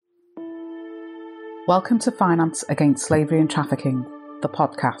Welcome to Finance Against Slavery and Trafficking, the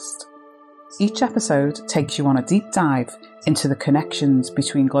podcast. Each episode takes you on a deep dive into the connections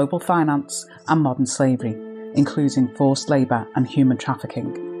between global finance and modern slavery, including forced labour and human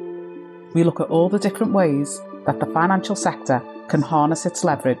trafficking. We look at all the different ways that the financial sector can harness its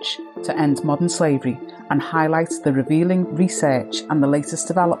leverage to end modern slavery and highlight the revealing research and the latest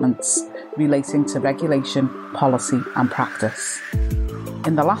developments relating to regulation, policy and practice.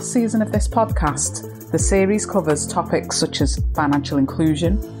 In the last season of this podcast, the series covers topics such as financial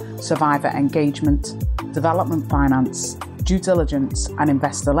inclusion, survivor engagement, development finance, due diligence and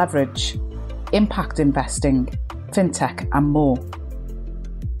investor leverage, impact investing, fintech and more.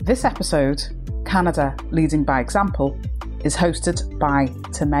 This episode, Canada Leading by Example, is hosted by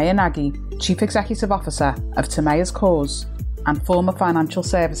Timea Nagy, Chief Executive Officer of Timea's Cause and former Financial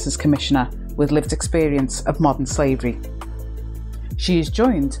Services Commissioner with lived experience of modern slavery. She is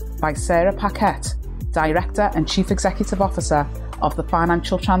joined by Sarah Paquet, Director and Chief Executive Officer of the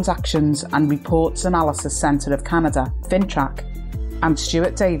Financial Transactions and Reports Analysis Centre of Canada, FINTRAC, and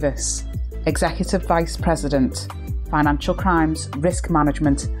Stuart Davis, Executive Vice President, Financial Crimes, Risk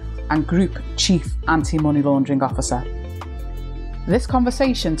Management and Group Chief Anti-Money Laundering Officer. This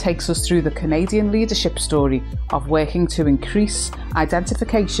conversation takes us through the Canadian leadership story of working to increase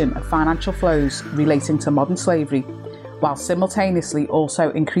identification of financial flows relating to modern slavery, while simultaneously also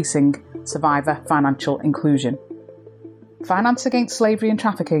increasing survivor financial inclusion. Finance Against Slavery and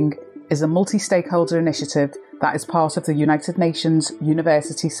Trafficking is a multi-stakeholder initiative that is part of the United Nations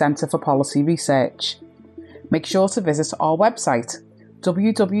University Centre for Policy Research. Make sure to visit our website,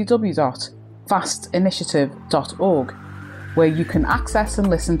 www.fastinitiative.org, where you can access and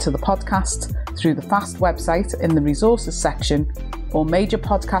listen to the podcast through the FAST website in the resources section or major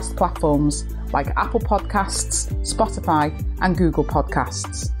podcast platforms like Apple Podcasts, Spotify and Google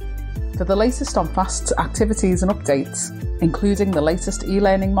Podcasts. For the latest on FAST's activities and updates, including the latest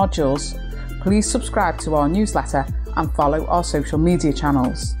e-learning modules, please subscribe to our newsletter and follow our social media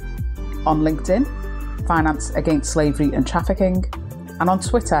channels. On LinkedIn, Finance Against Slavery and Trafficking, and on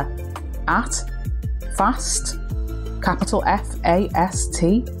Twitter, @FAST, capital FAST,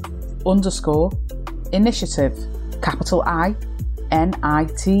 _initiative, capital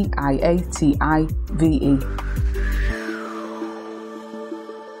INITIATIVE.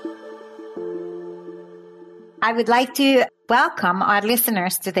 I would like to welcome our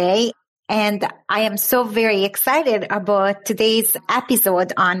listeners today, and I am so very excited about today's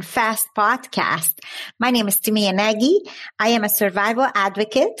episode on FAST Podcast. My name is Timea Nagy. I am a survival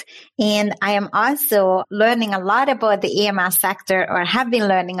advocate, and I am also learning a lot about the AML sector, or have been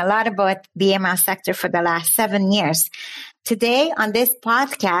learning a lot about the AML sector for the last 7 years. Today on this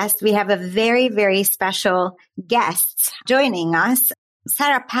podcast, we have a very, very special guest joining us.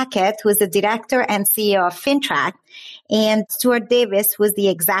 Sarah Paquet, who is the director and CEO of FINTRAC, and Stuart Davis, who is the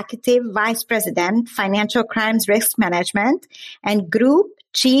executive vice president, financial crimes risk management, and group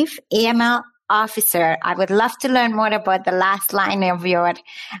chief AML officer. I would love to learn more about the last line of your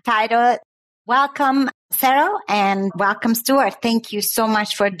title. Welcome, Sarah, and welcome, Stuart. Thank you so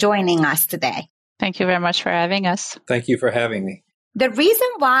much for joining us today. Thank you very much for having us. Thank you for having me. The reason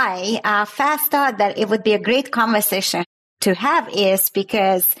why FAST thought that it would be a great conversation to have is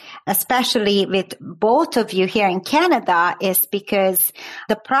because, especially with both of you here in Canada, is because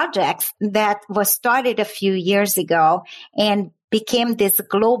the projects that was started a few years ago and became this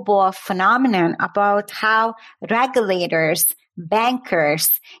global phenomenon about how regulators, bankers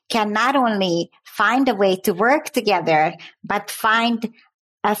can not only find a way to work together, but find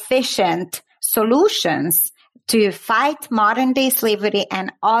efficient solutions to fight modern day slavery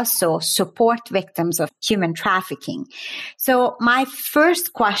and also support victims of human trafficking. So my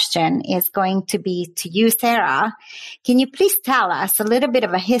first question is going to be to you, Sarah. Can you please tell us a little bit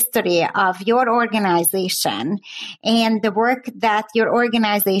of a history of your organization and the work that your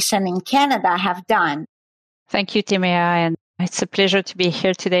organization in Canada have done? Thank you, Timea. And it's a pleasure to be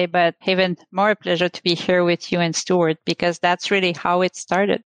here today, but even more a pleasure to be here with you and Stuart, because that's really how it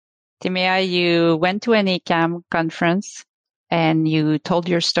started. Timea, you went to an ACAM conference and you told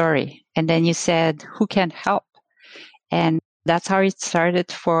your story. And then you said, who can help? And that's how it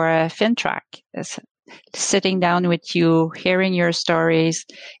started for FINTRAC, sitting down with you, hearing your stories.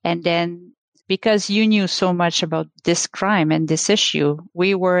 And then because you knew so much about this crime and this issue,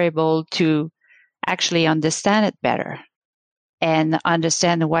 we were able to actually understand it better and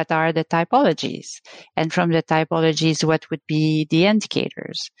understand what are the typologies. And from the typologies, what would be the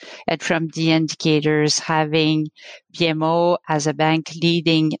indicators. And from the indicators, having BMO as a bank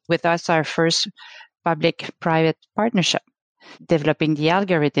leading with us our first public-private partnership. developing the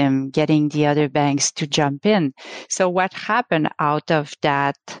algorithm, getting the other banks to jump in. So what happened out of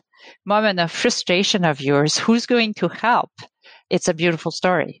that moment of frustration of yours? Who's going to help? It's a beautiful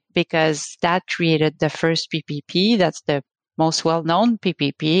story because that created the first PPP. That's the most well-known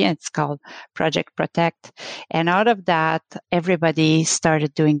PPP. It's called Project Protect. And out of that, everybody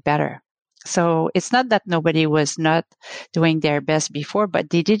started doing better. So it's not that nobody was not doing their best before,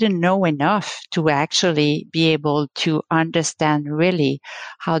 but they didn't know enough to actually be able to understand really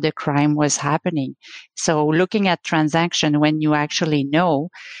how the crime was happening. So looking at transaction, when you actually know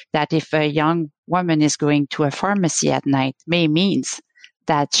that if a young woman is going to a pharmacy at night, may means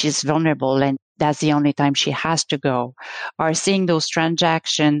that she's vulnerable and that's the only time she has to go. Or seeing those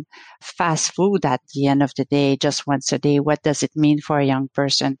transactions, fast food at the end of the day, just once a day, what does it mean for a young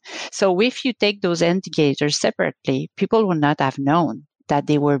person? So if you take those indicators separately, people would not have known that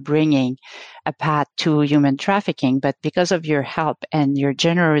they were bringing a path to human trafficking. But because of your help and your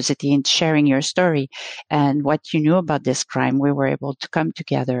generosity in sharing your story and what you knew about this crime, we were able to come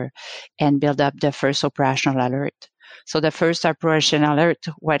together and build up the first operational alert. So the first operational alert,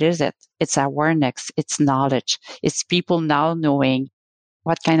 what is it? It's awareness, it's knowledge, it's people now knowing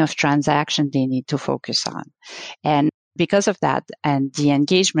what kind of transaction they need to focus on. And because of that and the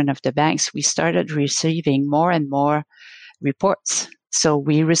engagement of the banks, we started receiving more and more reports. So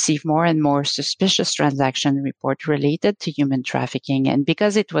we received more and more suspicious transaction report related to human trafficking. And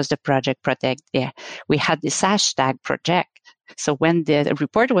because it was the Project Protect, we had this hashtag project. So when the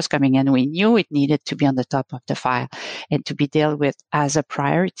report was coming in, we knew it needed to be on the top of the file and to be dealt with as a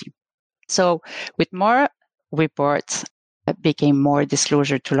priority. So with more reports, it became more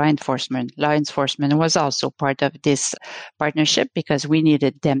disclosure to law enforcement. Law enforcement was also part of this partnership because we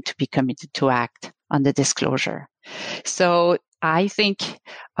needed them to be committed to act on the disclosure. So I think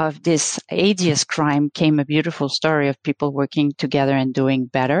of this hideous crime came a beautiful story of people working together and doing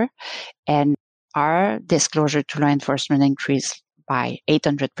better. And our disclosure to law enforcement increased by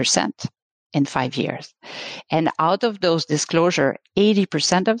 800% in 5 years. And out of those disclosure,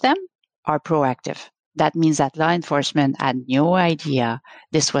 80% of them are proactive. That means that law enforcement had no idea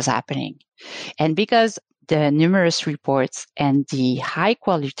this was happening. And because the numerous reports and the high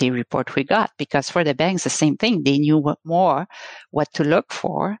quality report we got, because for the banks, the same thing, they knew what to look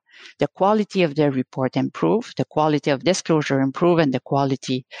for. The quality of their report improved, the quality of disclosure improved, and the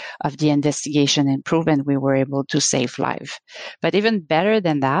quality of the investigation improved, and we were able to save lives. But even better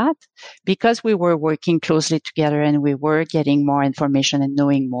than that, because we were working closely together and we were getting more information and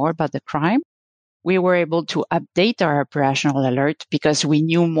knowing more about the crime, we were able to update our operational alert because we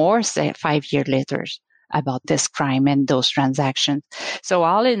knew more, say, 5 years later about this crime and those transactions. So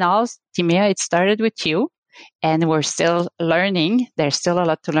all in all, Timea, it started with you. And we're still learning. There's still a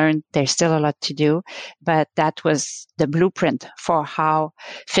lot to learn. There's still a lot to do. But that was the blueprint for how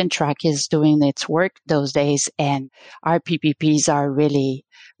FinTrack is doing its work those days. And our PPPs are really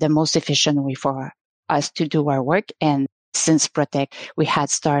the most efficient way for us to do our work. And since Protect, we had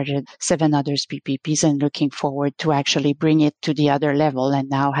started 7 other PPPs and looking forward to actually bring it to the other level and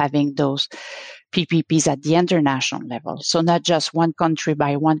now having those PPPs at the international level. So not just one country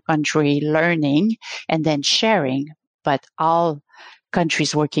by one country learning and then sharing, but all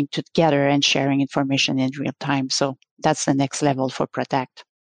countries working together and sharing information in real time. So that's the next level for Protect.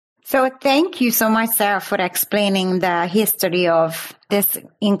 So thank you so much, Sarah, for explaining the history of this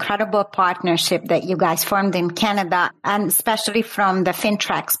incredible partnership that you guys formed in Canada, and especially from the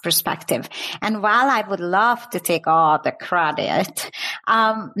FinTrack's perspective. And while I would love to take all the credit,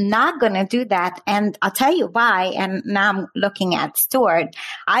 I'm not going to do that. And I'll tell you why. And now I'm looking at Stuart.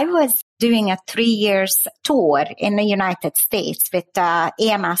 I was doing a 3 years tour in the United States with the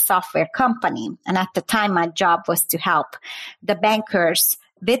AMS software company. And at the time, my job was to help the bankers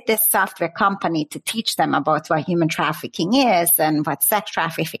with this software company to teach them about what human trafficking is and what sex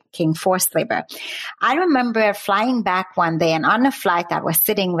trafficking, forced labor. I remember flying back one day, and on the flight, I was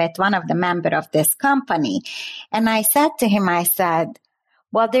sitting with one of the members of this company. And I said to him, I said,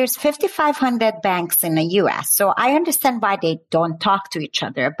 well, there's 5,500 banks in the U.S., so I understand why they don't talk to each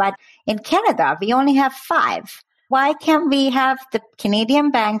other. But in Canada, we only have 5. Why can't we have the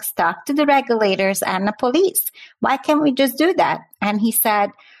Canadian banks talk to the regulators and the police? Why can't we just do that? And he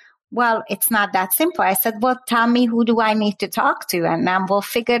said, well, it's not that simple. I said, well, tell me, who do I need to talk to? And then we'll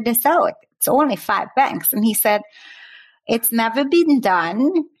figure this out. It's only 5 banks. And he said, it's never been done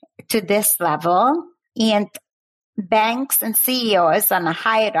to this level. And banks and CEOs on a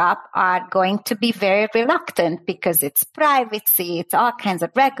higher up are going to be very reluctant because it's privacy, it's all kinds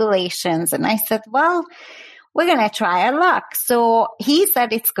of regulations. And I said, well, we're going to try our luck. So he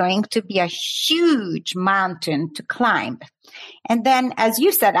said it's going to be a huge mountain to climb. And then, as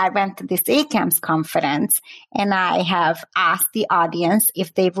you said, I went to this ACAMS conference and I have asked the audience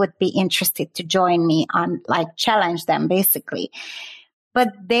if they would be interested to join me on, like, challenge them basically.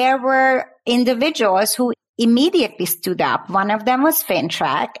 But there were individuals who immediately stood up. One of them was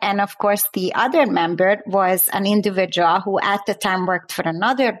FinTrack. And of course, the other member was an individual who at the time worked for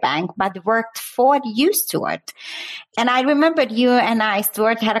another bank, but worked for you, Stuart. And I remembered you and I,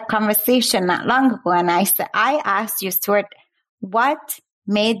 Stuart, had a conversation not long ago. And I asked you, Stuart, what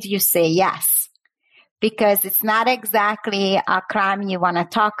made you say yes? Because it's not exactly a crime you want to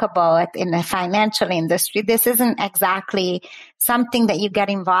talk about in the financial industry. This isn't exactly something that you get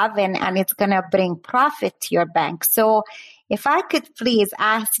involved in and it's going to bring profit to your bank. So if I could please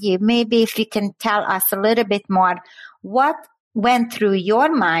ask you, maybe if you can tell us a little bit more, what went through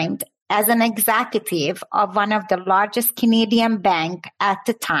your mind as an executive of one of the largest Canadian bank at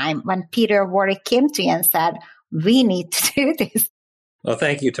the time when Peter Warwick came to you and said, we need to do this? Well,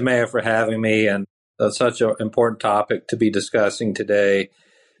 thank you, Timea, for having me. And that's such an important topic to be discussing today.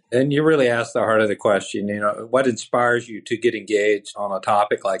 And you really asked the heart of the question, what inspires you to get engaged on a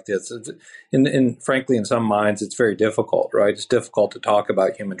topic like this? And frankly, in some minds, it's very difficult, right? It's difficult to talk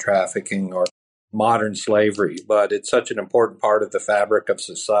about human trafficking or modern slavery, but it's such an important part of the fabric of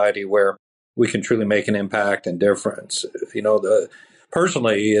society where we can truly make an impact and difference.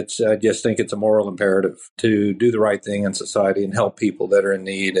 Personally, I just think it's a moral imperative to do the right thing in society and help people that are in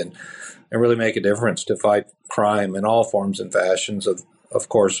need and really make a difference to fight crime in all forms and fashions. Of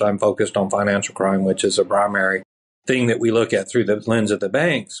course, I'm focused on financial crime, which is a primary thing that we look at through the lens of the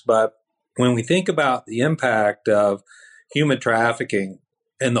banks. But when we think about the impact of human trafficking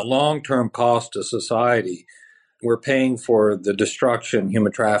and the long-term cost to society, we're paying for the destruction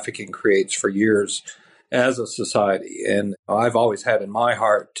human trafficking creates for years as a society. And I've always had in my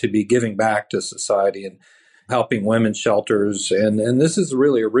heart to be giving back to society and helping women's shelters. And this is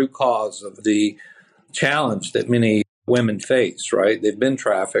really a root cause of the challenge that many women face, right? They've been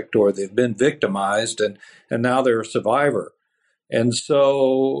trafficked or they've been victimized and now they're a survivor. And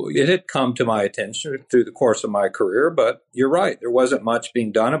so it had come to my attention through the course of my career, but you're right, there wasn't much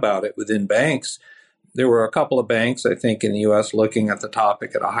being done about it within banks. There were a couple of banks, I think, in the U.S. looking at the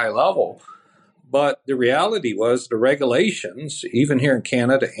topic at a high level. But the reality was the regulations, even here in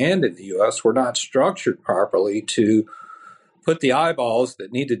Canada and in the U.S., were not structured properly to put the eyeballs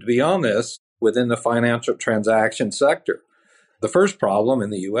that needed to be on this within the financial transaction sector. The first problem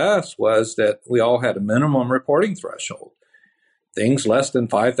in the U.S. was that we all had a minimum reporting threshold. Things less than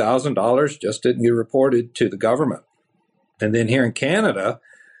 $5,000 just didn't get reported to the government. And then here in Canada,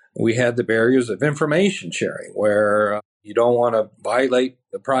 we had the barriers of information sharing where you don't want to violate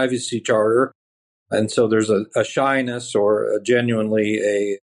the privacy charter. And so there's a shyness or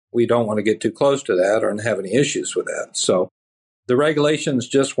we don't want to get too close to that or have any issues with that. So the regulations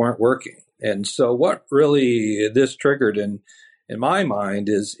just weren't working. And so what really this triggered in my mind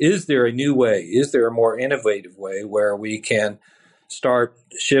is there a new way? Is there a more innovative way where we can start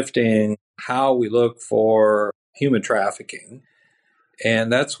shifting how we look for human trafficking?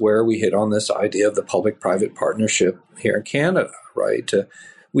 And that's where we hit on this idea of the public-private partnership here in Canada, right?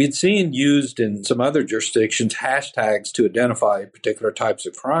 We'd seen used in some other jurisdictions hashtags to identify particular types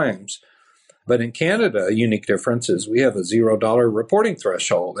of crimes. But in Canada, a unique difference is we have a $0 reporting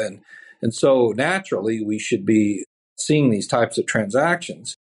threshold. And so naturally, we should be seeing these types of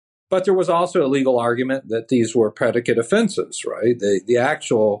transactions. But there was also a legal argument that these were predicate offenses, right? The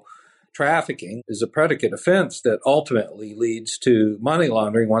actual trafficking is a predicate offense that ultimately leads to money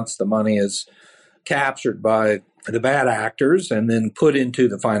laundering once the money is captured by the bad actors and then put into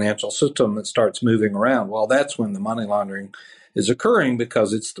the financial system that starts moving around. Well, that's when the money laundering is occurring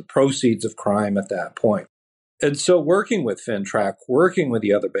because it's the proceeds of crime at that point. And so working with FinTrack, working with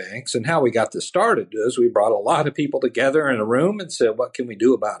the other banks, and how we got this started is we brought a lot of people together in a room and said, what can we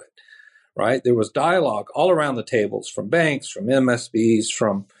do about it, right? There was dialogue all around the tables from banks, from MSBs,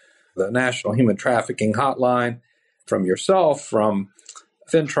 from the National Human Trafficking Hotline, from yourself, from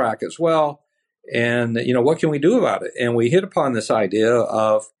FinTrack as well. And, what can we do about it? And we hit upon this idea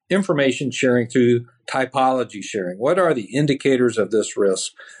of information sharing through typology sharing. What are the indicators of this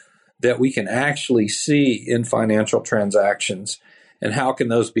risk that we can actually see in financial transactions? And how can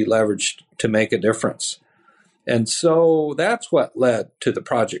those be leveraged to make a difference? And so that's what led to the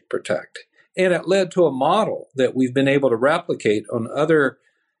Project Protect. And it led to a model that we've been able to replicate on other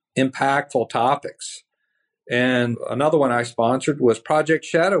impactful topics. And another one I sponsored was Project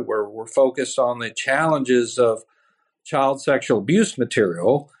Shadow, where we're focused on the challenges of child sexual abuse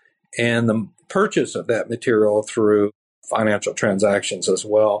material and the purchase of that material through financial transactions as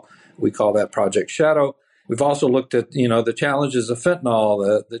well. We call that Project Shadow. We've also looked at, the challenges of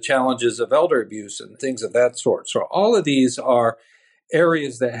fentanyl, the challenges of elder abuse and things of that sort. So all of these are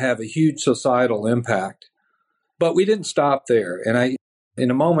areas that have a huge societal impact. But we didn't stop there. And in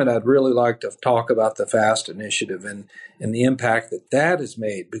a moment, I'd really like to talk about the FAST initiative and the impact that has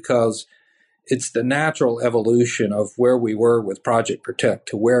made, because it's the natural evolution of where we were with Project Protect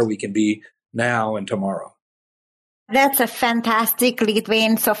to where we can be now and tomorrow. That's a fantastic lead,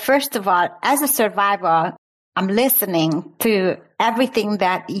 Wayne. So first of all, as a survivor, I'm listening to everything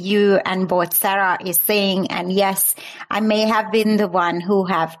that you and both Sarah is saying. And yes, I may have been the one who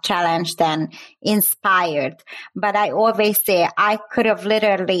have challenged and inspired, but I always say I could have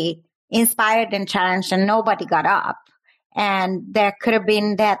literally inspired and challenged and nobody got up. And there could have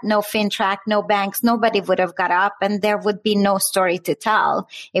been that no FinTrack, no banks, nobody would have got up and there would be no story to tell.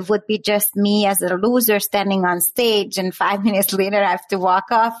 It would be just me as a loser standing on stage, and 5 minutes later I have to walk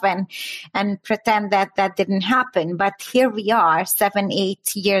off and pretend that didn't happen. But here we are 7-8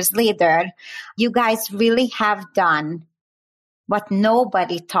 years later. You guys really have done what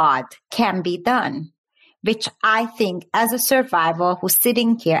nobody thought can be done, which I think as a survivor who's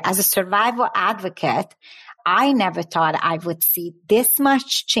sitting here, as a survival advocate, I never thought I would see this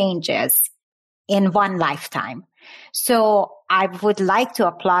much changes in one lifetime. So I would like to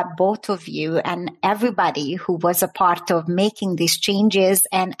applaud both of you and everybody who was a part of making these changes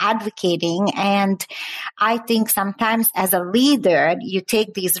and advocating. And I think sometimes as a leader, you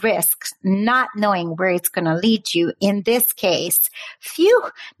take these risks, not knowing where it's going to lead you. In this case,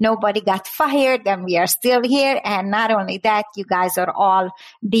 nobody got fired and we are still here. And not only that, you guys are all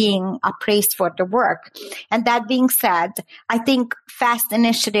being appraised for the work. And that being said, I think FAST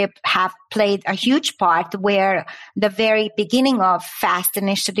Initiative have played a huge part where the very beginning of FAST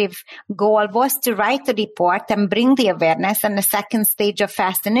Initiative goal was to write a report and bring the awareness. And the second stage of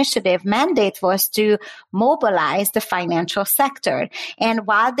FAST Initiative mandate was to mobilize the financial sector. And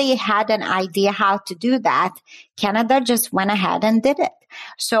while they had an idea how to do that, Canada just went ahead and did it.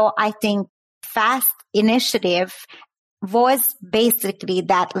 So I think FAST Initiative was basically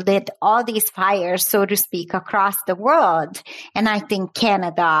that lit all these fires, so to speak, across the world. And I think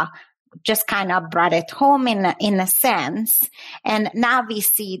Canada just kind of brought it home in a sense. And now we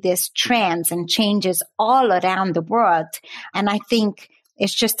see these trends and changes all around the world. And I think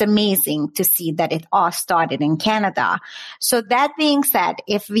it's just amazing to see that it all started in Canada. So that being said,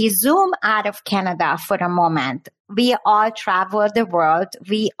 if we zoom out of Canada for a moment, we all travel the world.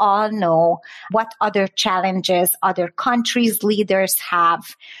 We all know what other challenges other countries' leaders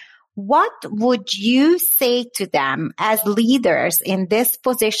have. What would you say to them as leaders in this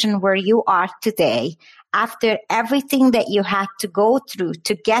position where you are today, after everything that you had to go through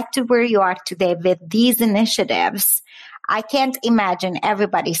to get to where you are today with these initiatives? I can't imagine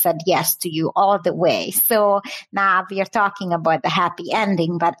everybody said yes to you all the way. So now we are talking about the happy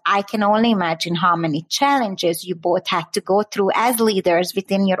ending, but I can only imagine how many challenges you both had to go through as leaders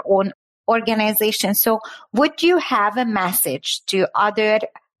within your own organization. So would you have a message to other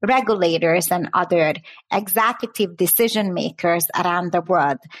regulators and other executive decision makers around the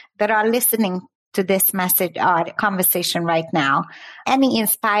world that are listening to this message or conversation right now? Any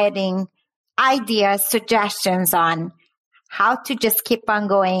inspiring ideas, suggestions on how to just keep on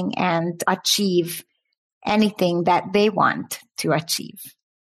going and achieve anything that they want to achieve?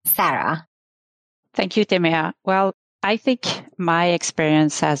 Sarah. Thank you, Timea. Well, I think my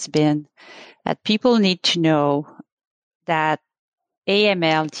experience has been that people need to know that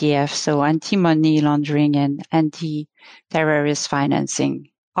AML/DF, so anti-money laundering and anti-terrorist financing,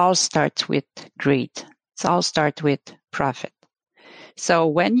 all starts with greed. It all starts with profit. So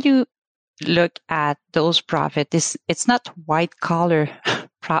when you look at those profits, it's not white-collar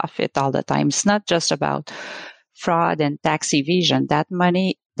profit all the time. It's not just about fraud and tax evasion. That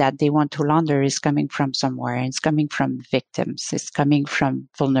money that they want to launder is coming from somewhere. It's coming from victims. It's coming from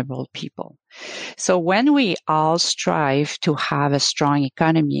vulnerable people. So when we all strive to have a strong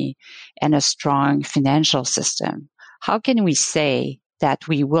economy and a strong financial system, how can we say that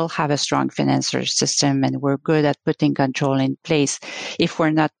we will have a strong financial system and we're good at putting control in place if we're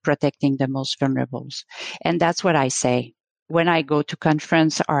not protecting the most vulnerable? And that's what I say. When I go to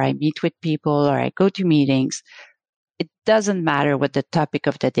conference or I meet with people or I go to meetings, it doesn't matter what the topic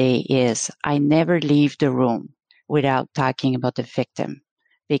of the day is. I never leave the room without talking about the victim,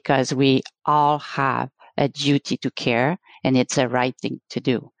 because we all have a duty to care and it's the right thing to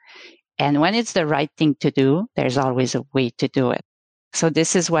do. And when it's the right thing to do, there's always a way to do it. So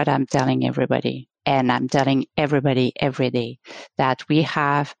this is what I'm telling everybody. And I'm telling everybody every day, that we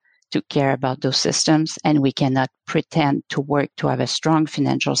have to care about those systems, and we cannot pretend to work to have a strong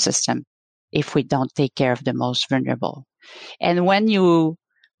financial system if we don't take care of the most vulnerable. And when you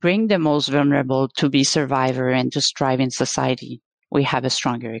bring the most vulnerable to be survivor and to strive in society, we have a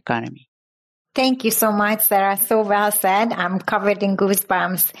stronger economy. Thank you so much, Sarah. So well said. I'm covered in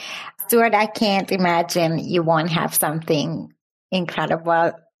goosebumps. Stuart, I can't imagine you won't have something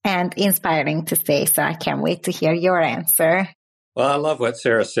incredible and inspiring to say, so I can't wait to hear your answer. Well, I love what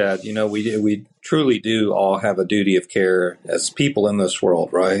Sarah said. You know, we truly do all have a duty of care as people in this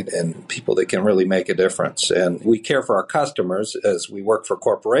world, right? And people that can really make a difference. And we care for our customers as we work for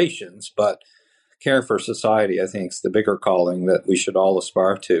corporations, but care for society, I think, is the bigger calling that we should all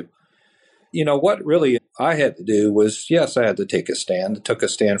aspire to. You know, what really I had to do was, yes, I had to take a stand. I took a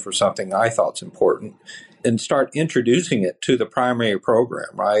stand for something I thought was important and start introducing it to the primary program,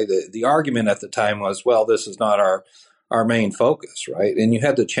 right? The argument at the time was, well, this is not our main focus, right? And you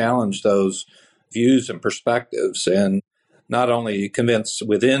had to challenge those views and perspectives and not only convince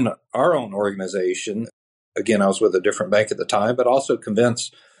within our own organization, again, I was with a different bank at the time, but also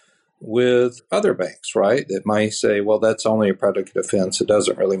convince with other banks, right? That might say, well, that's only a predicate offense. It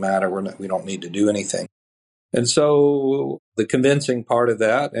doesn't really matter. We don't need to do anything. And so the convincing part of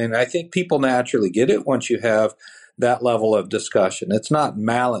that, and I think people naturally get it once you have that level of discussion. It's not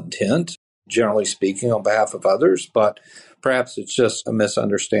malintent, generally speaking, on behalf of others, but perhaps it's just a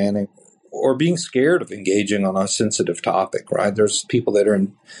misunderstanding or being scared of engaging on a sensitive topic, right? There's people that are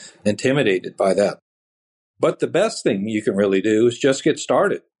intimidated by that. But the best thing you can really do is just get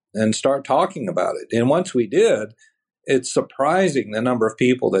started and start talking about it. And once we did, it's surprising the number of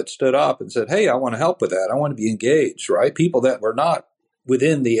people that stood up and said, hey, I want to help with that. I want to be engaged, right? People that were not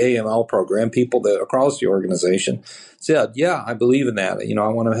within the AML program, people that across the organization said, yeah, I believe in that. You know, I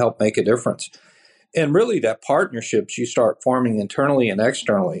want to help make a difference. And really that partnerships you start forming internally and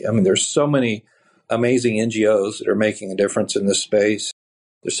externally. I mean, there's so many amazing NGOs that are making a difference in this space.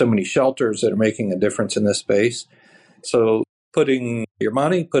 There's so many shelters that are making a difference in this space. So putting your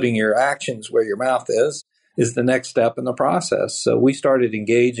money, putting your actions where your mouth is the next step in the process. So we started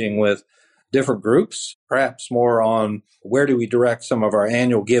engaging with different groups, perhaps more on where do we direct some of our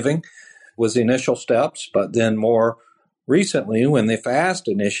annual giving was the initial steps, but then more recently when the FAST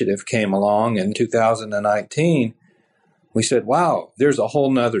initiative came along in 2019, we said, wow, there's a whole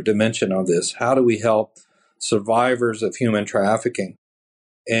nother dimension of this. How do we help survivors of human trafficking?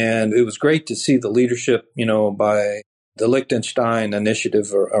 And it was great to see the leadership, you know, by the Liechtenstein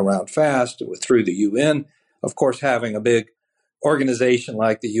initiative around FAST through the UN. Of course, having a big organization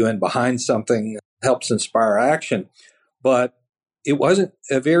like the UN behind something helps inspire action. But it wasn't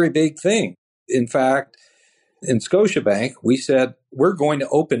a very big thing. In fact, in Scotiabank, we said, we're going to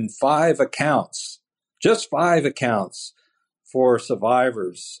open 5 accounts, just 5 accounts for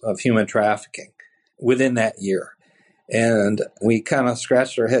survivors of human trafficking within that year. And we kind of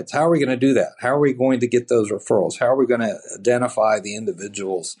scratched our heads. How are we going to do that? How are we going to get those referrals? How are we going to identify the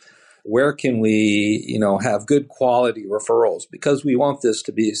individuals? Where can we, you know, have good quality referrals? Because we want this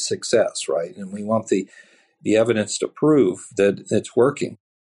to be a success, right? And we want the evidence to prove that it's working.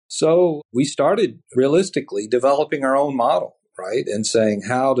 So we started realistically developing our own model, right? And saying,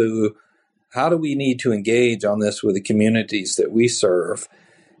 how do we need to engage on this with the communities that we serve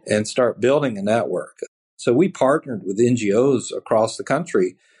and start building a network? So we partnered with NGOs across the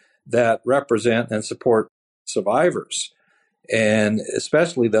country that represent and support survivors, and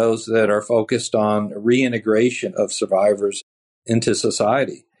especially those that are focused on reintegration of survivors into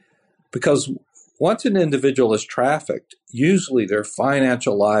society. Because once an individual is trafficked, usually their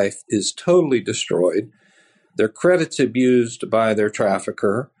financial life is totally destroyed. Their credit's abused by their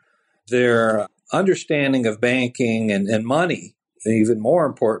trafficker. Their understanding of banking and money, even more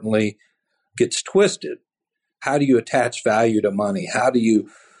importantly, gets twisted. How do you attach value to money? How do you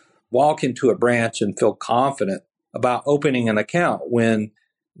walk into a branch and feel confident about opening an account when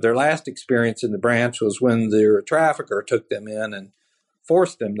their last experience in the branch was when their trafficker took them in and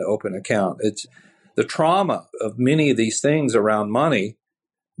forced them to open an account? It's the trauma of many of these things around money,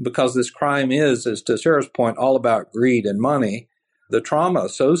 because this crime is, as to Sarah's point, all about greed and money. The trauma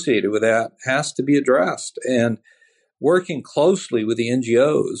associated with that has to be addressed. And working closely with the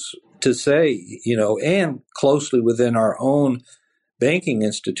NGOs to say, you know, and closely within our own banking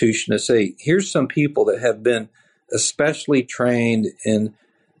institution to say, here's some people that have been especially trained in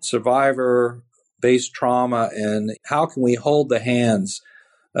survivor-based trauma, and how can we hold the hands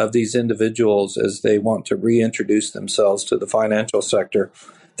of these individuals as they want to reintroduce themselves to the financial sector?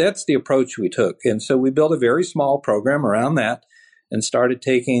 That's the approach we took. And so we built a very small program around that and started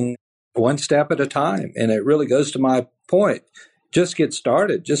taking one step at a time. And it really goes to my point. just get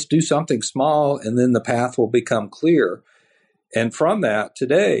started. Just do something small, and then the path will become clear. And from that,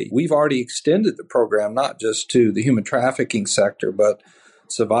 today, we've already extended the program not just to the human trafficking sector, but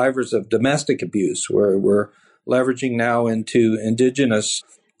survivors of domestic abuse, where we're leveraging now into indigenous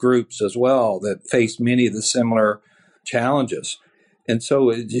groups as well that face many of the similar challenges. And so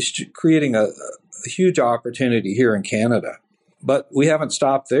it's just creating a huge opportunity here in Canada. But we haven't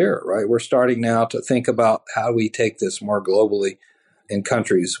stopped there, right? We're starting now to think about how we take this more globally in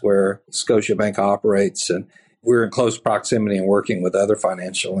countries where Scotiabank operates, and we're in close proximity and working with other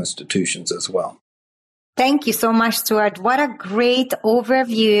financial institutions as well. Thank you so much, Stuart. What a great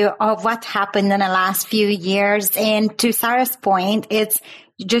overview of what happened in the last few years. And to Sarah's point, it's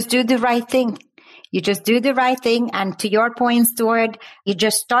you just do the right thing. You just do the right thing. And to your point, Stuart, you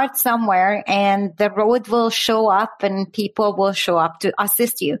just start somewhere and the road will show up and people will show up to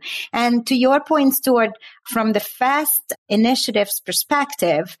assist you. And to your point, Stuart, from the FAST initiative's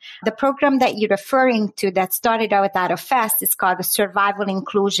perspective, the program that you're referring to that started out of FAST is called the Survival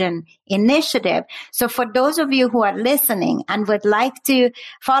Inclusion Initiative. So for those of you who are listening and would like to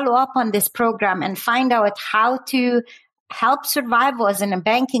follow up on this program and find out how to help survivors in the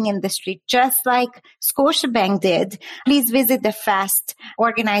banking industry, just like Scotiabank did, please visit the FAST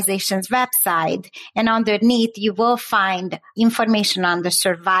organization's website. And underneath, you will find information on the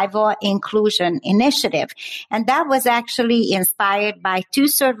Survival Inclusion Initiative. And that was actually inspired by two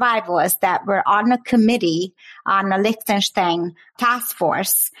survivors that were on a committee on a Liechtenstein task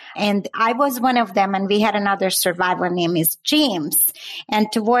force. And I was one of them, and we had another survivor named is James. And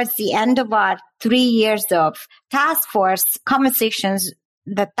towards the end of our 3 years of task force conversations,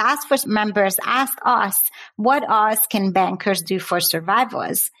 the task force members asked us, what else can bankers do for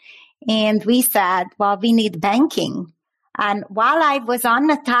survivors? And we said, well, we need banking. And while I was on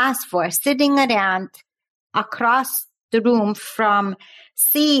the task force, sitting around across the room from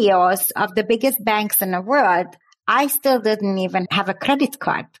CEOs of the biggest banks in the world, I still didn't even have a credit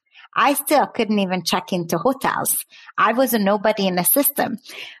card. I still couldn't even check into hotels. I was a nobody in the system,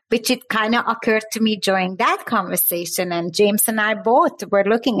 which it kind of occurred to me during that conversation. And James and I both were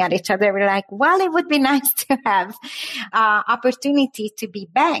looking at each other. We're like, well, it would be nice to have opportunity to be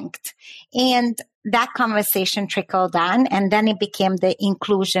banked. And that conversation trickled on, and then it became the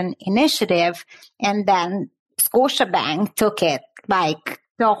Inclusion Initiative. And then Scotiabank took it like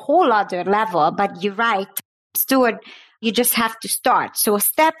to a whole other level. But you're right, Stuart, you just have to start. So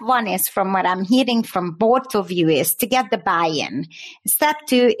step one is, from what I'm hearing from both of you, is to get the buy-in. Step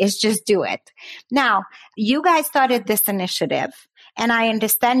two is just do it. Now, you guys started this initiative, and I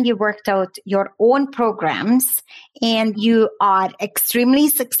understand you worked out your own programs and you are extremely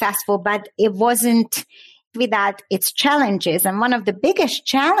successful, but it wasn't without its challenges. And one of the biggest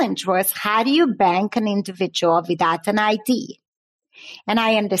challenge was, how do you bank an individual without an ID? And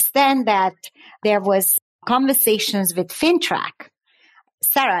I understand that there was conversations with FinTrack.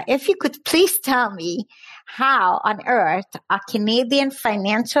 Sarah, if you could please tell me how on earth a Canadian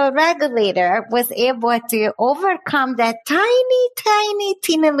financial regulator was able to overcome that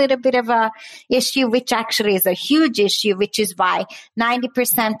teeny little bit of a issue, which actually is a huge issue, which is why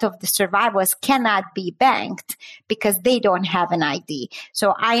 90% of the survivors cannot be banked because they don't have an ID.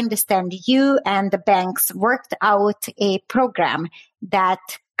 So I understand you and the banks worked out a program that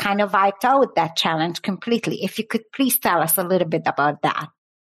kind of wiped out that challenge completely. If you could please tell us a little bit about that.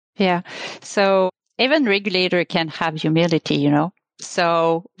 Yeah. So even regulator can have humility, you know.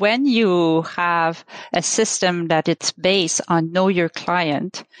 So when you have a system that it's based on know your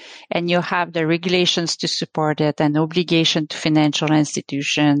client, and you have the regulations to support it and obligation to financial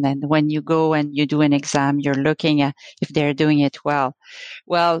institution, and when you go and you do an exam, you're looking at if they're doing it well.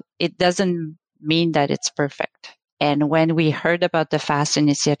 Well, it doesn't mean that it's perfect. And when we heard about the FAST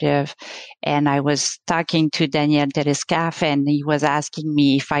initiative, and I was talking to Daniel Telescaf, and he was asking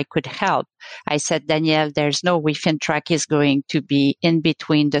me if I could help, I said, Daniel, there's no way FinTrack is going to be in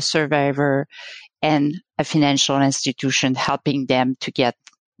between the survivor and a financial institution helping them to get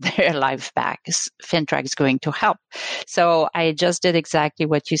their life back. FinTrack is going to help. So I just did exactly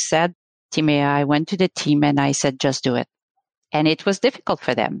what you said, Timea. I went to the team and I said, just do it. And it was difficult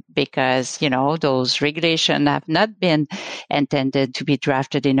for them because, you know, those regulations have not been intended to be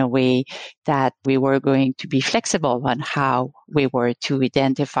drafted in a way that we were going to be flexible on how we were to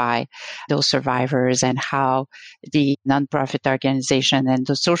identify those survivors and how the nonprofit organization and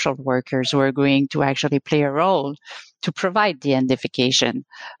the social workers were going to actually play a role to provide the identification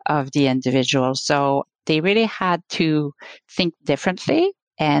of the individual. So they really had to think differently.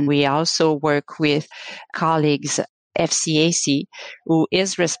 And we also work with colleagues FCAC, who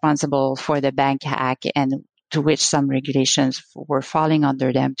is responsible for the Bank Hack, and to which some regulations were falling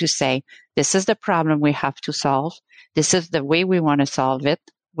under them, to say, this is the problem we have to solve. This is the way we want to solve it.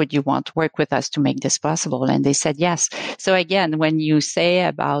 Would you want to work with us to make this possible? And they said yes. So again, when you say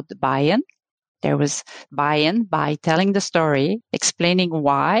about the buy-in, there was buy-in by telling the story, explaining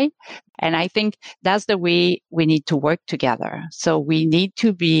why. And I think that's the way we need to work together. So we need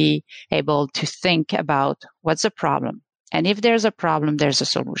to be able to think about what's the problem. And if there's a problem, there's a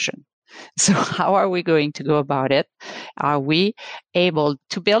solution. So how are we going to go about it? Are we able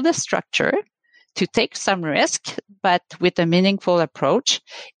to build a structure to take some risk, but with a meaningful approach,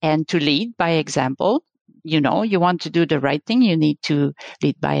 and to lead by example? You know, you want to do the right thing, you need to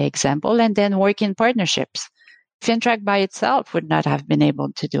lead by example, and then work in partnerships. FinTrack by itself would not have been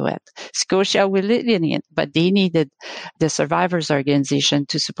able to do it. Scotia will lead in it, but they needed the survivors organization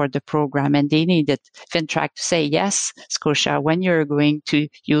to support the program, and they needed FinTrack to say, yes, Scotia, when you're going to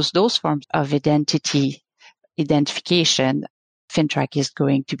use those forms of identification, FinTrack is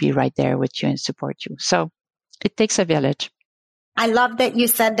going to be right there with you and support you. So it takes a village. I love that you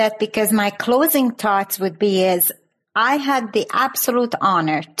said that, because my closing thoughts would be is I had the absolute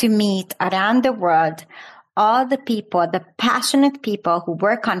honor to meet around the world all the people, the passionate people who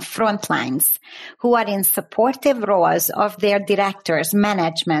work on front lines, who are in supportive roles of their directors,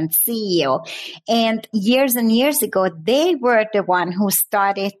 management, CEO. And years ago, they were the one who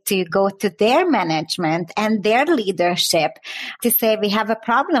started to go to their management and their leadership to say, we have a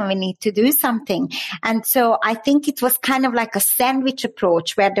problem, we need to do something. And so I think it was kind of like a sandwich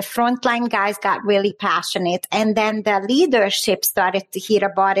approach where the frontline guys got really passionate, and then the leadership started to hear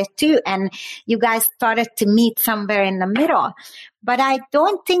about it too. And you guys started to meet somewhere in the middle. But I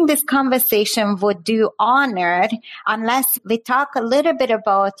don't think this conversation would do honor unless we talk a little bit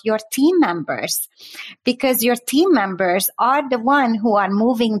about your team members, because your team members are the one who are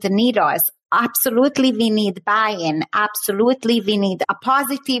moving the needles. Absolutely, we need buy-in. Absolutely, we need a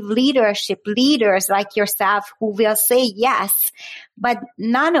positive leaders like yourself who will say yes. But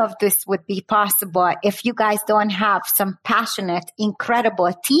none of this would be possible if you guys don't have some passionate,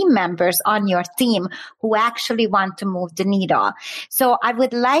 incredible team members on your team who actually want to move the needle. So I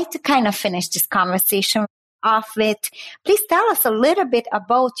would like to kind of finish this conversation off with, please tell us a little bit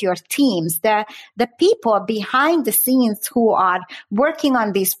about your teams, the people behind the scenes who are working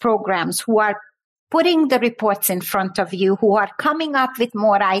on these programs, who are putting the reports in front of you, who are coming up with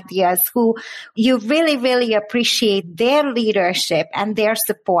more ideas, who you really, really appreciate their leadership and their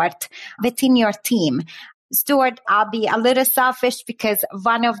support within your team. Stuart, I'll be a little selfish because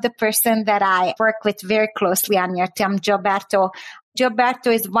one of the person that I work with very closely on your team, Gilberto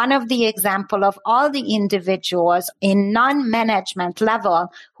is one of the example of all the individuals in non-management level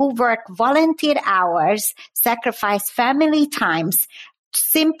who work volunteer hours, sacrifice family times,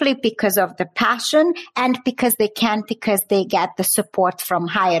 simply because of the passion and because they get the support from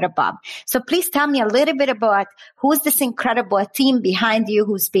higher above. So please tell me a little bit about who's this incredible team behind you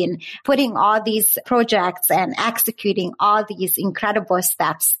who's been putting all these projects and executing all these incredible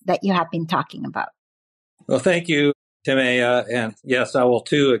steps that you have been talking about. Well, thank you, Timea. And yes, I will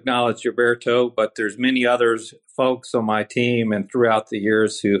too acknowledge Gilberto, but there's many others folks on my team and throughout the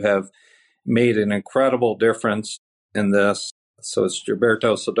years who have made an incredible difference in this. So it's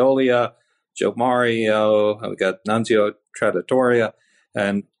Gilberto Sodolia, Joe Mario, we got Nunzio Traditoria,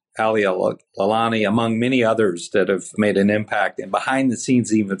 and Alia Lalani, among many others that have made an impact. And behind the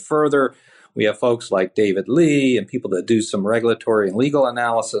scenes even further, we have folks like David Lee and people that do some regulatory and legal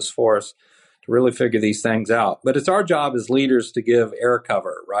analysis for us to really figure these things out. But it's our job as leaders to give air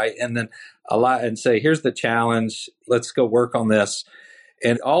cover, right? And then and say, here's the challenge, let's go work on this.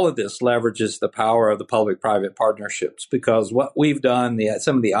 And all of this leverages the power of the public-private partnerships, because what we've done,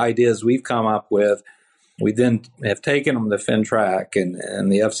 some of the ideas we've come up with, we then have taken them to FinTrack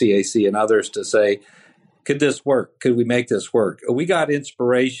and the FCAC and others to say, could this work? Could we make this work? We got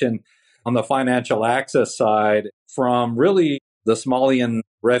inspiration on the financial access side from really the Somalian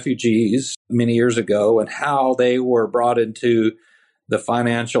refugees many years ago and how they were brought into the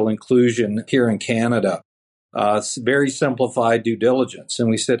financial inclusion here in Canada. Very simplified due diligence. And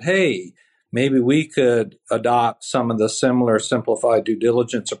we said, hey, maybe we could adopt some of the similar simplified due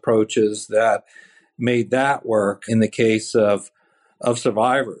diligence approaches that made that work in the case of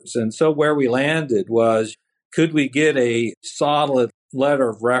survivors. And so where we landed was, could we get a solid letter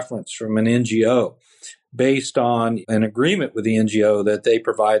of reference from an NGO based on an agreement with the NGO that they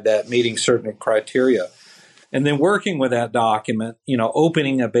provide that meeting certain criteria? And then working with that document,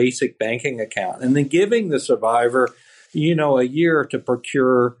 opening a basic banking account and then giving the survivor, a year to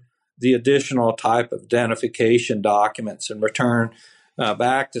procure the additional type of identification documents and return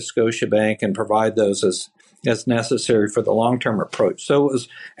back to Scotiabank and provide those as necessary for the long-term approach. So it was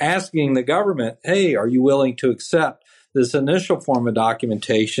asking the government, hey, are you willing to accept this initial form of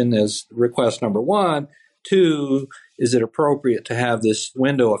documentation as request number one? Two, is it appropriate to have this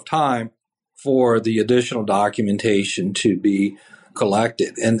window of time for the additional documentation to be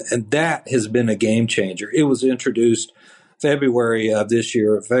collected? And that has been a game changer. It was introduced February of this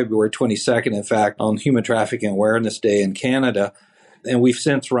year, February 22nd, in fact, on Human Trafficking Awareness Day in Canada. And we've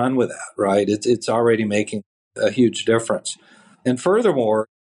since run with that, right? It's already making a huge difference. And furthermore,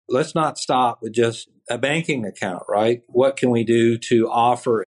 let's not stop with just a banking account, right? What can we do to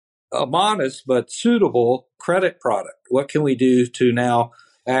offer a modest but suitable credit product? What can we do to now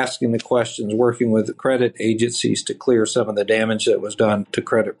asking the questions, working with the credit agencies to clear some of the damage that was done to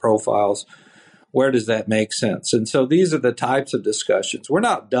credit profiles? Where does that make sense? And so these are the types of discussions. We're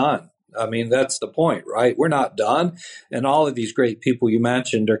not done. I mean, that's the point, right? We're not done. And all of these great people you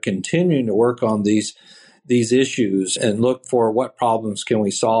mentioned are continuing to work on these issues and look for what problems can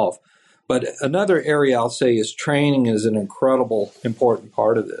we solve. But another area I'll say is training is an incredible important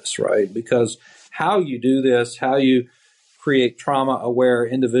part of this, right? Because how you do this, how you create trauma-aware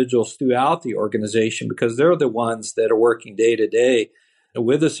individuals throughout the organization, because they're the ones that are working day to day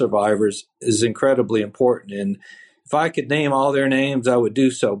with the survivors, is incredibly important. And if I could name all their names, I would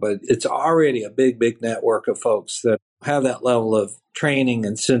do so. But it's already a big, big network of folks that have that level of training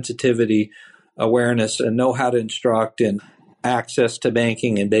and sensitivity, awareness, and know how to instruct and access to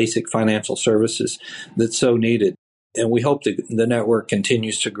banking and basic financial services that's so needed. And we hope that the network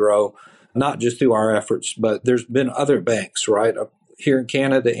continues to grow, not just through our efforts, but there's been other banks, right, here in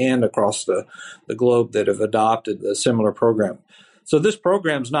Canada and across the globe that have adopted a similar program. So this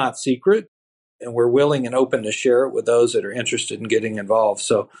program's not secret, and we're willing and open to share it with those that are interested in getting involved.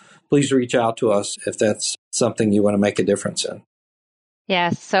 So please reach out to us if that's something you want to make a difference in.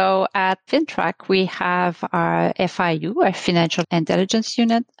 Yeah, so at FinTrack, we have our FIU, our Financial Intelligence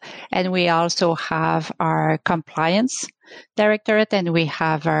Unit, and we also have our Compliance Directorate, and we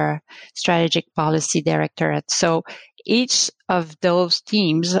have our Strategic Policy Directorate. So each of those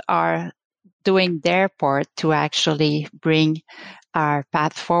teams are doing their part to actually bring our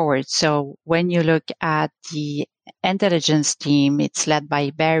path forward. So when you look at the intelligence team, it's led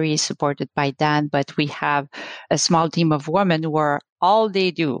by Barry, supported by Dan, but we have a small team of women where all they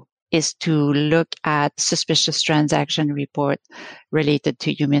do is to look at suspicious transaction report related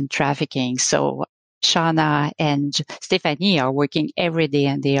to human trafficking. So Shauna and Stephanie are working every day,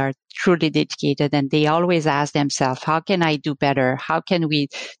 and they are truly dedicated, and they always ask themselves, how can I do better? How can we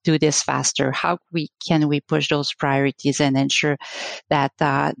do this faster? How can we push those priorities and ensure that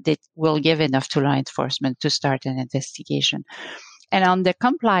they will give enough to law enforcement to start an investigation? And on the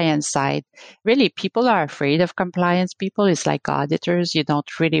compliance side, really, people are afraid of compliance people. It's like auditors. You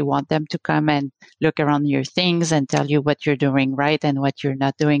don't really want them to come and look around your things and tell you what you're doing right and what you're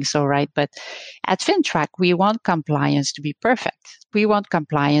not doing so right. But at FinTrack, we want compliance to be perfect. We want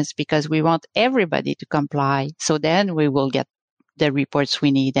compliance because we want everybody to comply. So then we will get the reports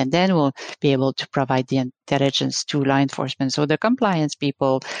we need, and then we'll be able to provide the intelligence to law enforcement. So the compliance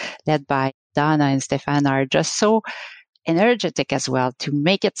people led by Donna and Stefan are just so energetic as well to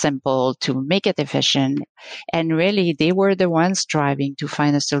make it simple, to make it efficient. And really, they were the ones striving to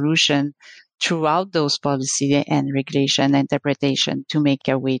find a solution throughout those policy and regulation interpretation to make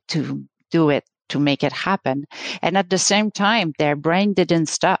a way to do it, to make it happen. And at the same time, their brain didn't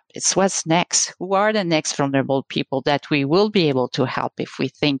stop. It's what's next. Who are the next vulnerable people that we will be able to help if we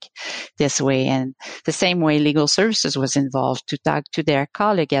think this way? And the same way Legal Services was involved to talk to their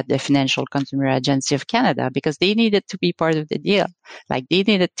colleague at the Financial Consumer Agency of Canada, because they needed to be part of the deal. Like, they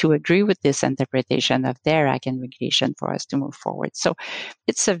needed to agree with this interpretation of their act and regulation for us to move forward. So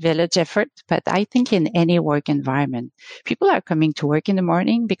it's a village effort, but I think in any work environment, people are coming to work in the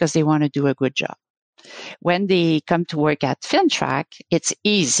morning because they want to do a good job. When they come to work at FinTrack, it's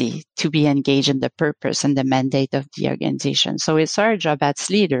easy to be engaged in the purpose and the mandate of the organization. So it's our job as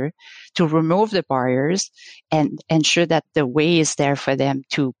leader to remove the barriers and ensure that the way is there for them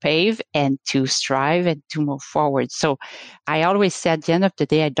to pave and to strive and to move forward. So I always say at the end of the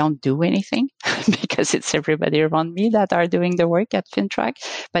day, I don't do anything because it's everybody around me that are doing the work at FinTrack.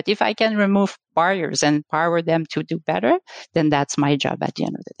 But if I can remove barriers and empower them to do better, then that's my job at the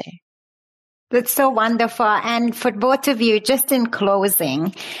end of the day. That's so wonderful. And for both of you, just in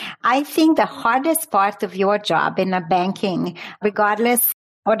closing, I think the hardest part of your job in a banking, regardless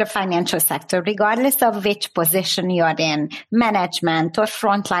or the financial sector, regardless of which position you're in, management or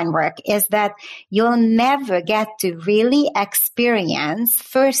frontline work, is that you'll never get to really experience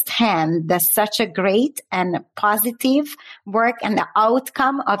firsthand such a great and positive work and the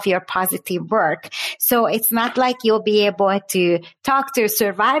outcome of your positive work. So it's not like you'll be able to talk to a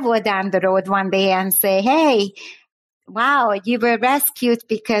survivor down the road one day and say, hey, wow, you were rescued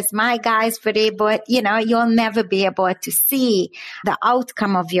because my guys were able, you'll never be able to see the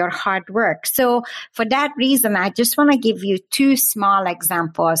outcome of your hard work. So for that reason, I just want to give you two small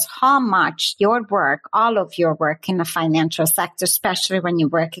examples how much your work, all of your work in the financial sector, especially when you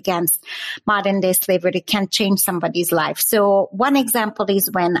work against modern day slavery, can change somebody's life. So one example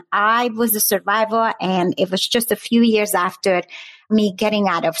is when I was a survivor, and it was just a few years after me getting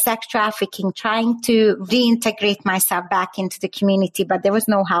out of sex trafficking, trying to reintegrate myself back into the community, but there was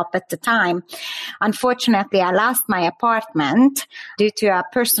no help at the time. Unfortunately, I lost my apartment due to a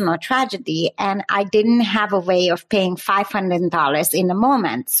personal tragedy, and I didn't have a way of paying $500 in a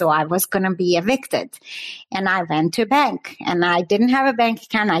moment. So I was going to be evicted. And I went to a bank, and I didn't have a bank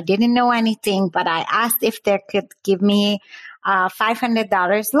account. I didn't know anything, but I asked if they could give me a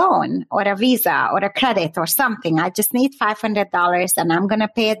 $500 loan or a visa or a credit or something. I just need $500 and I'm going to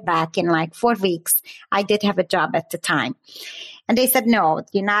pay it back in like 4 weeks. I did have a job at the time. And they said, no,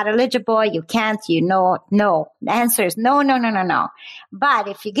 you're not eligible. You can't, no. The answer is no. But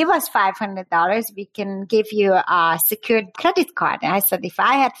if you give us $500, we can give you a secured credit card. And I said, if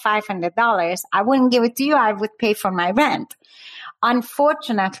I had $500, I wouldn't give it to you. I would pay for my rent.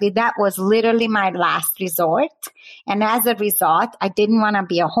 Unfortunately, that was literally my last resort. And as a result, I didn't want to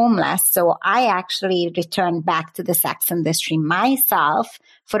be a homeless. So I actually returned back to the sex industry myself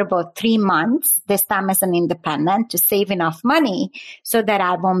for about 3 months, this time as an independent, to save enough money so that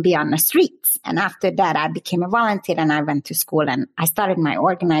I won't be on the streets. And after that, I became a volunteer and I went to school and I started my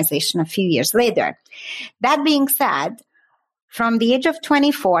organization a few years later. That being said, from the age of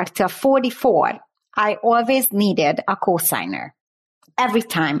 24 to 44, I always needed a co-signer. Every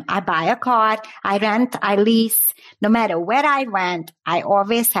time I buy a car, I rent, I lease, no matter where I went, I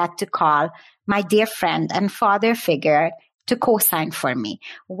always had to call my dear friend and father figure to co-sign for me.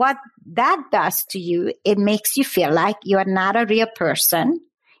 What that does to you, it makes you feel like you're not a real person.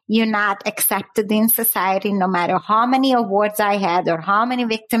 You're not accepted in society, no matter how many awards I had or how many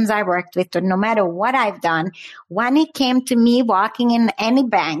victims I worked with or no matter what I've done. When it came to me walking in any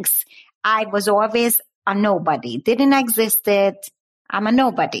banks, I was always a nobody. Didn't exist. I'm a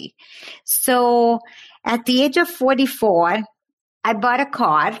nobody. So at the age of 44, I bought a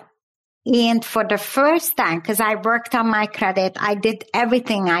car. And for the first time, because I worked on my credit, I did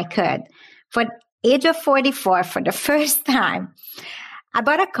everything I could. For age of 44, for the first time, I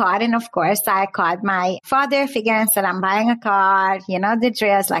bought a car. And of course, I called my father figure and said, I'm buying a car. The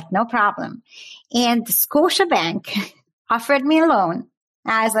drill is like, no problem. And Scotiabank offered me a loan.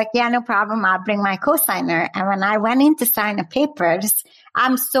 I was like, yeah, no problem. I'll bring my co-signer. And when I went in to sign the papers,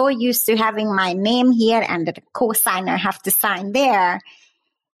 I'm so used to having my name here and the co-signer have to sign there.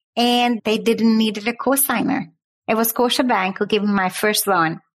 And they didn't need a co-signer. It was Scotiabank who gave me my first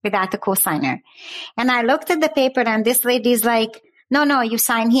loan without a co-signer. And I looked at the paper and this lady's like, no, you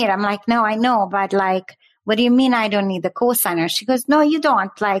sign here. I'm like, no, I know. But like, what do you mean I don't need a co-signer? She goes, no, you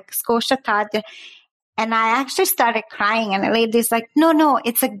don't. Like Scotia thought. And I actually started crying and the lady's like, no,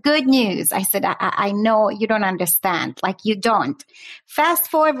 it's a good news. I said, I know you don't understand. Like you don't.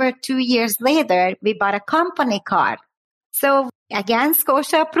 Fast forward 2 years later, we bought a company car. So again,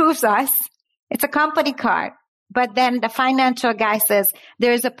 Scotia approves us. It's a company car. But then the financial guy says,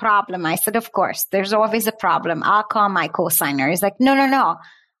 there's a problem. I said, of course, there's always a problem. I'll call my co-signer. He's like, no.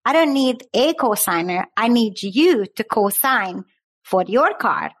 I don't need a co-signer. I need you to co-sign for your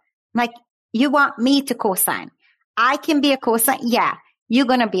car. I'm like, you want me to co-sign? I can be a co-signer. Yeah, you're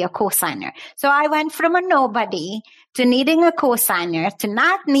going to be a co-signer. So I went from a nobody to needing a co-signer to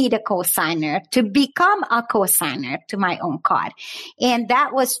not need a co-signer to become a co-signer to my own car. And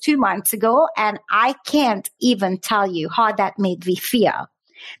that was 2 months ago. And I can't even tell you how that made me feel.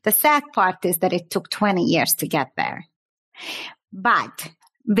 The sad part is that it took 20 years to get there. But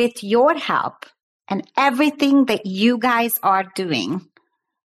with your help and everything that you guys are doing,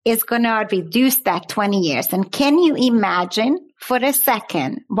 is going to reduce that 20 years. And can you imagine for a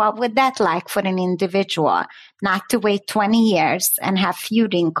second, what would that like for an individual not to wait 20 years and have few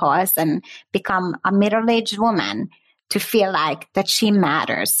wrinkles and become a middle-aged woman to feel like that she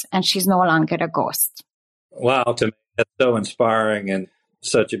matters and she's no longer a ghost? Wow, to me, that's so inspiring and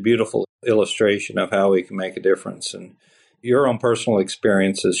such a beautiful illustration of how we can make a difference. And your own personal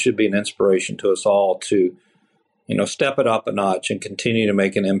experiences should be an inspiration to us all to step it up a notch and continue to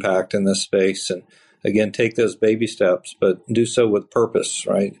make an impact in this space. And again, take those baby steps, but do so with purpose,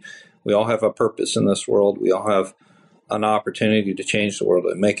 right? We all have a purpose in this world. We all have an opportunity to change the world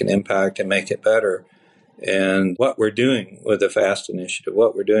and make an impact and make it better. And what we're doing with the FAST initiative,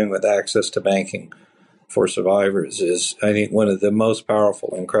 what we're doing with access to banking for survivors is, I think, one of the most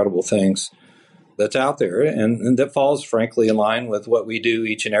powerful, incredible things that's out there, and that falls, frankly, in line with what we do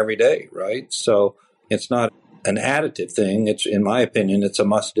each and every day, right? So it's not an additive thing. It's, in my opinion, it's a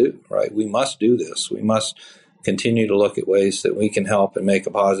must-do, right? We must do this. We must continue to look at ways that we can help and make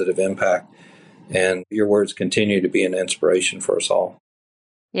a positive impact. And your words continue to be an inspiration for us all.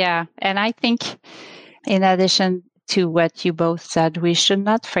 Yeah. And I think in addition to what you both said, we should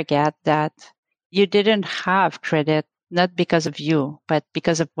not forget that you didn't have credit, not because of you, but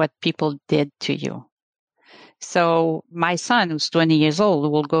because of what people did to you. So my son, who's 20 years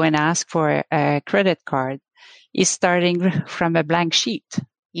old, will go and ask for a credit card. He's starting from a blank sheet.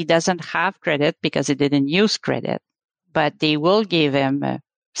 He doesn't have credit because he didn't use credit, but they will give him a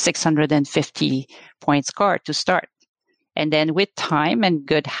 650 points card to start. And then with time and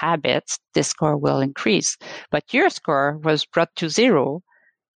good habits, the score will increase. But your score was brought to zero,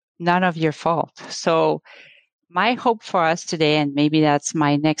 none of your fault. So my hope for us today, and maybe that's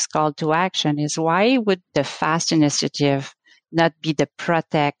my next call to action, is why would the FAST initiative not be the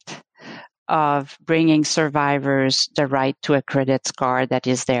protect of bringing survivors the right to a credit score that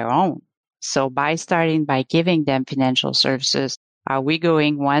is their own? So by starting by giving them financial services, are we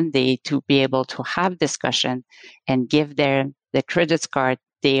going one day to be able to have discussion and give them the credit card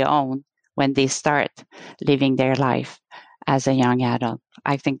they own when they start living their life as a young adult?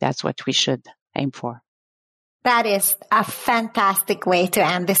 I think that's what we should aim for. That is a fantastic way to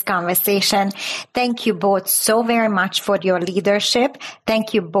end this conversation. Thank you both so very much for your leadership.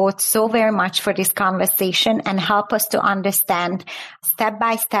 Thank you both so very much for this conversation and help us to understand step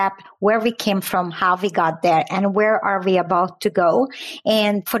by step where we came from, how we got there, and where are we about to go.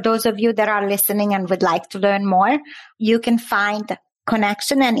 And for those of you that are listening and would like to learn more, you can find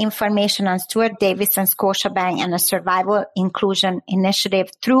connection and information on Stuart Davis and Scotiabank and the Survival Inclusion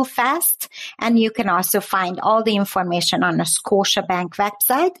Initiative through FAST. And you can also find all the information on the Scotiabank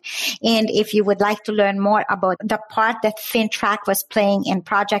website. And if you would like to learn more about the part that FinTrack was playing in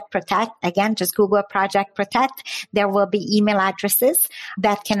Project Protect, again, just Google Project Protect. There will be email addresses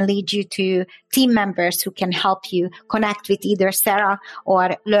that can lead you to team members who can help you connect with either Sarah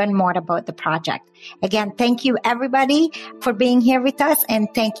or learn more about the project. Again, thank you everybody for being here with us. And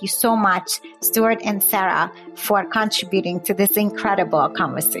thank you so much, Stuart and Sarah, for contributing to this incredible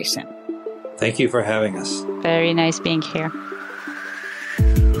conversation. Thank you for having us. Very nice being here.